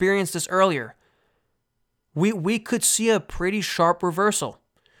experienced this earlier, we could see a pretty sharp reversal,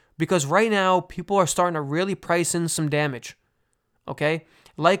 because right now people are starting to really price in some damage. Okay,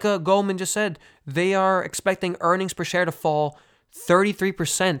 like Goldman just said, they are expecting earnings per share to fall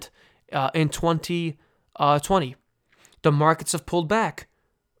 33% in 2020. The markets have pulled back.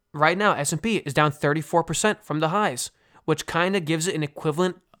 Right now, S&P is down 34% from the highs, which kind of gives it an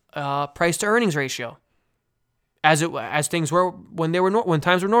equivalent price to earnings ratio, as things were when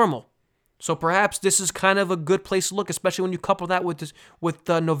times were normal. So perhaps this is kind of a good place to look, especially when you couple that with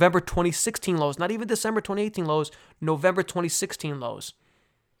the November 2016 lows, not even December 2018 lows, November 2016 lows.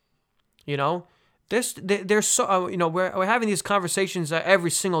 There's so we're having these conversations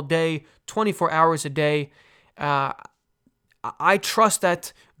every single day, 24 hours a day. I trust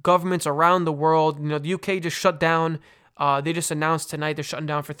that governments around the world, the UK just shut down. They just announced tonight they're shutting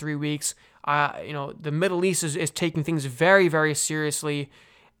down for 3 weeks. The Middle East is taking things very, very seriously.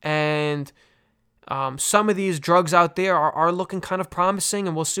 And some of these drugs out there are looking kind of promising,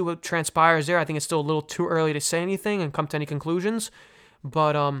 and we'll see what transpires there. I think it's still a little too early to say anything and come to any conclusions.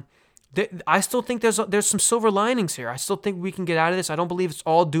 But I still think there's some silver linings here. I still think we can get out of this. I don't believe it's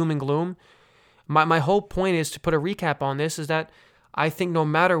all doom and gloom. My whole point is to put a recap on this, is that I think no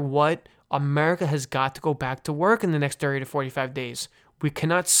matter what, America has got to go back to work in the next 30 to 45 days. We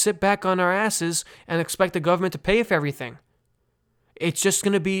cannot sit back on our asses and expect the government to pay for everything. It's just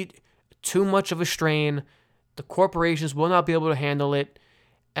going to be too much of a strain. The corporations will not be able to handle it,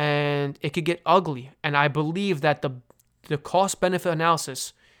 and it could get ugly. And I believe that the cost-benefit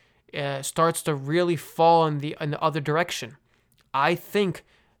analysis starts to really fall in the other direction. I think,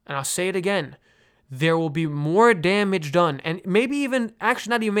 and I'll say it again, there will be more damage done, and maybe even, actually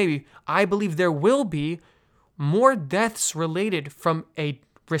not even maybe, I believe there will be more deaths related from a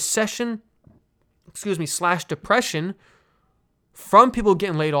recession, / depression, from people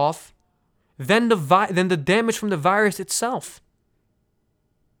getting laid off, than the damage from the virus itself.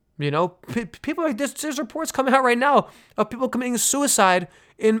 People like this. There's reports coming out right now of people committing suicide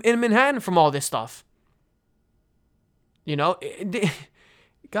in Manhattan from all this stuff.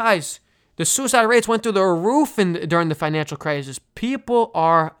 Guys, the suicide rates went through the roof during the financial crisis. People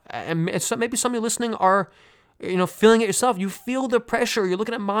are, and maybe some of you listening are, feeling it yourself. You feel the pressure. You're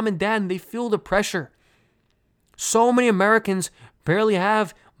looking at mom and dad, and they feel the pressure. So many Americans barely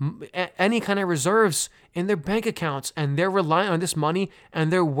have any kind of reserves in their bank accounts, and they're relying on this money,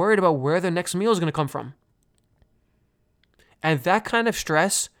 and they're worried about where their next meal is going to come from. And that kind of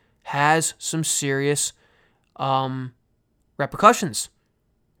stress has some serious repercussions.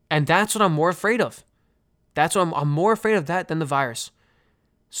 And that's what I'm more afraid of. I'm more afraid of that than the virus.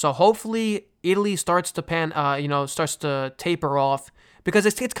 So hopefully Italy starts to taper off, because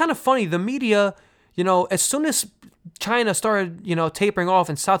it's kind of funny. The media, as soon as China started, tapering off,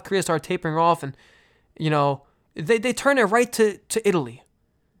 and South Korea started tapering off, and they turn it right to Italy,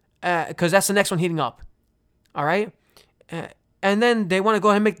 because that's the next one heating up. All right. And then they want to go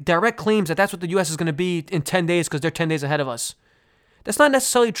ahead and make direct claims that that's what the U.S. is going to be in 10 days because they're 10 days ahead of us. That's not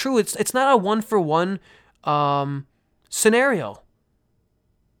necessarily true. It's not a one-for-one scenario.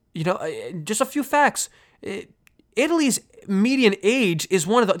 Just a few facts. Italy's median age is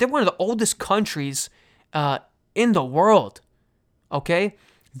they're one of the oldest countries in the world. Okay?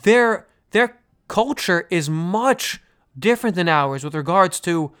 Their culture is much different than ours with regards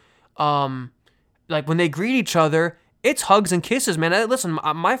to like when they greet each other. It's hugs and kisses, man. Listen,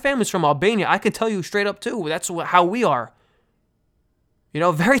 my family's from Albania. I can tell you straight up, too. That's how we are.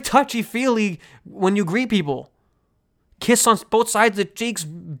 Very touchy-feely when you greet people. Kiss on both sides of the cheeks,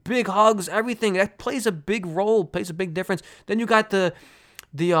 big hugs, everything. That plays a big role, plays a big difference. Then you got the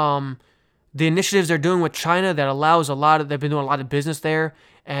initiatives they're doing with China that allows they've been doing a lot of business there.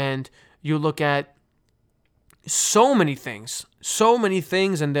 And you look at so many things,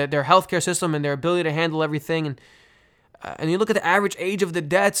 and their healthcare system and their ability to handle everything. And you look at the average age of the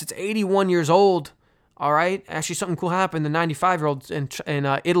deaths, it's 81 years old, all right? Actually, something cool happened. The 95-year-old in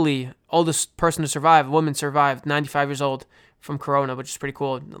Italy, oldest person to survive, a woman survived, 95 years old from corona, which is pretty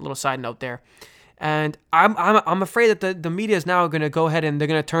cool. A little side note there. And I'm afraid that the media is now going to go ahead and they're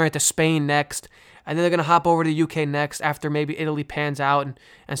going to turn it to Spain next, and then they're going to hop over to the UK next after maybe Italy pans out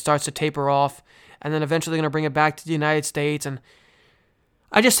and starts to taper off, and then eventually they're going to bring it back to the United States. And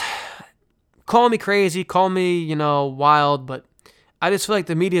call me crazy, call me, wild, but I just feel like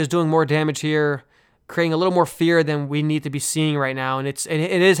the media is doing more damage here, creating a little more fear than we need to be seeing right now, and it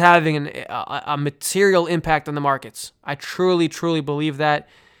is having a material impact on the markets. I truly, truly believe that,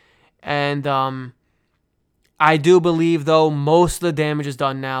 and I do believe, though, most of the damage is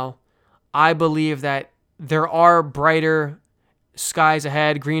done now. I believe that there are brighter skies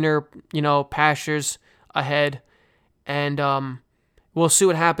ahead, greener, pastures ahead, and we'll see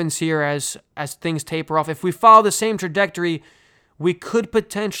what happens here as things taper off. If we follow the same trajectory, we could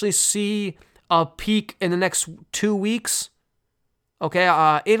potentially see a peak in the next 2 weeks.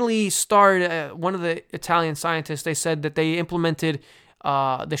 Okay, Italy started, one of the Italian scientists, they said that they implemented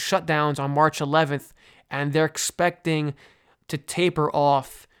the shutdowns on March 11th, and they're expecting to taper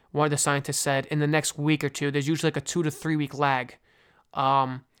off, one of the scientists said, in the next week or two. There's usually like a 2 to 3 week lag.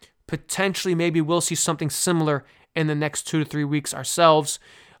 Potentially, maybe we'll see something similar in the next 2 to 3 weeks ourselves.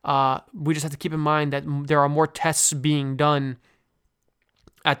 We just have to keep in mind that there are more tests being done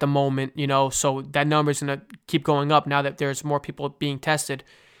at the moment, so that number is going to keep going up now that there's more people being tested.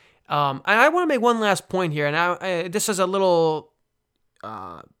 And I want to make one last point here, and this is a little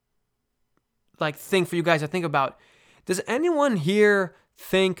thing for you guys to think about. Does anyone here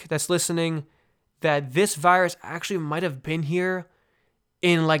think, that's listening, that this virus actually might have been here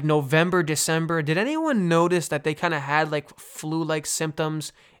in November, December? Did anyone notice that they kind of had flu-like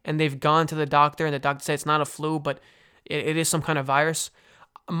symptoms, and they've gone to the doctor, and the doctor said it's not a flu, but it is some kind of virus?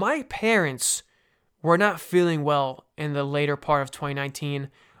 My parents were not feeling well in the later part of 2019.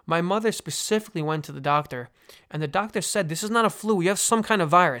 My mother specifically went to the doctor, and the doctor said, this is not a flu, you have some kind of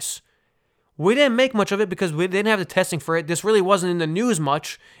virus. We didn't make much of it because we didn't have the testing for it. This really wasn't in the news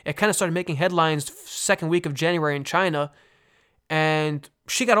much. It kind of started making headlines second week of January in China, and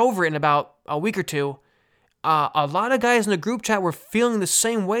she got over it in about a week or two. A lot of guys in the group chat were feeling the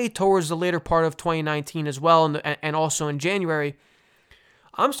same way towards the later part of 2019 as well, and also in January.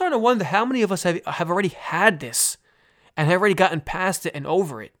 I'm starting to wonder how many of us have already had this and have already gotten past it and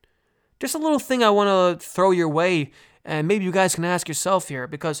over it. Just a little thing I want to throw your way, and maybe you guys can ask yourself here,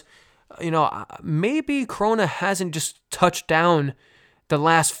 because maybe Corona hasn't just touched down the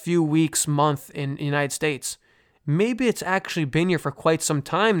last few weeks, month in the United States. Maybe it's actually been here for quite some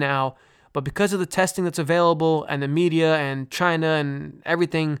time now, but because of the testing that's available and the media and China and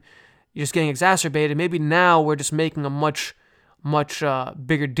everything just getting exacerbated, maybe now we're just making a much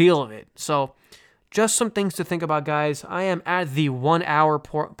bigger deal of it. So just some things to think about, guys. I am at the 1 hour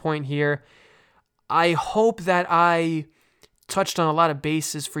point here. I hope that I touched on a lot of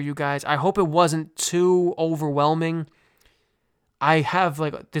bases for you guys. I hope it wasn't too overwhelming. I have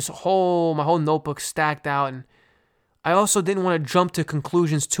like my whole notebook stacked out, and I also didn't want to jump to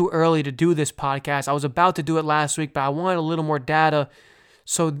conclusions too early to do this podcast. I was about to do it last week, but I wanted a little more data.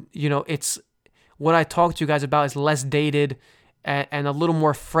 So, it's what I talk to you guys about is less dated and a little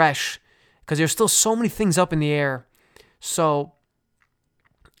more fresh, because there's still so many things up in the air. So,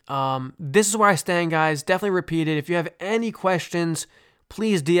 this is where I stand, guys. Definitely repeat it. If you have any questions,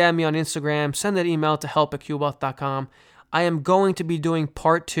 please DM me on Instagram. Send that email to help@cubewealth.com. I am going to be doing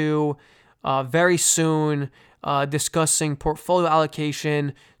part 2 very soon, discussing portfolio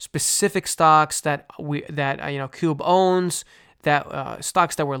allocation, specific stocks that Cube owns, that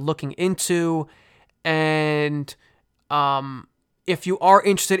stocks that we're looking into, and if you are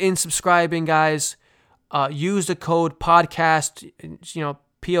interested in subscribing, guys, use the code podcast,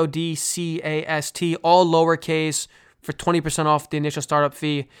 PODCAST, all lowercase, for 20% off the initial startup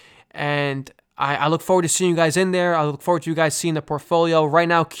fee. And I look forward to seeing you guys in there. I look forward to you guys seeing the portfolio. Right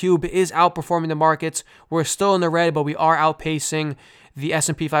now, Cube is outperforming the markets. We're still in the red, but we are outpacing the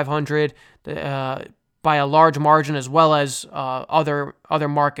S&P 500 by a large margin, as well as other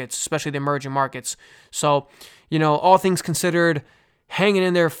markets, especially the emerging markets. So, all things considered, hanging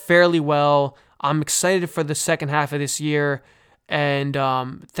in there fairly well. I'm excited for the second half of this year, and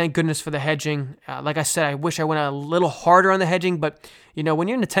thank goodness for the hedging. Like I said, I wish I went a little harder on the hedging, but when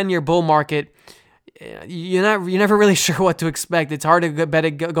you're in a 10-year bull market, you're never really sure what to expect. It's hard to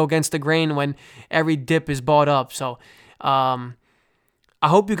go against the grain when every dip is bought up. So I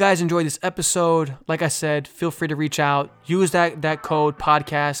hope you guys enjoyed this episode. Like I said, feel free to reach out. Use that code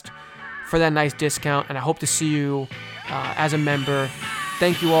podcast for that nice discount, and I hope to see you as a member.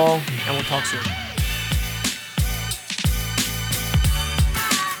 Thank you all, and we'll talk soon.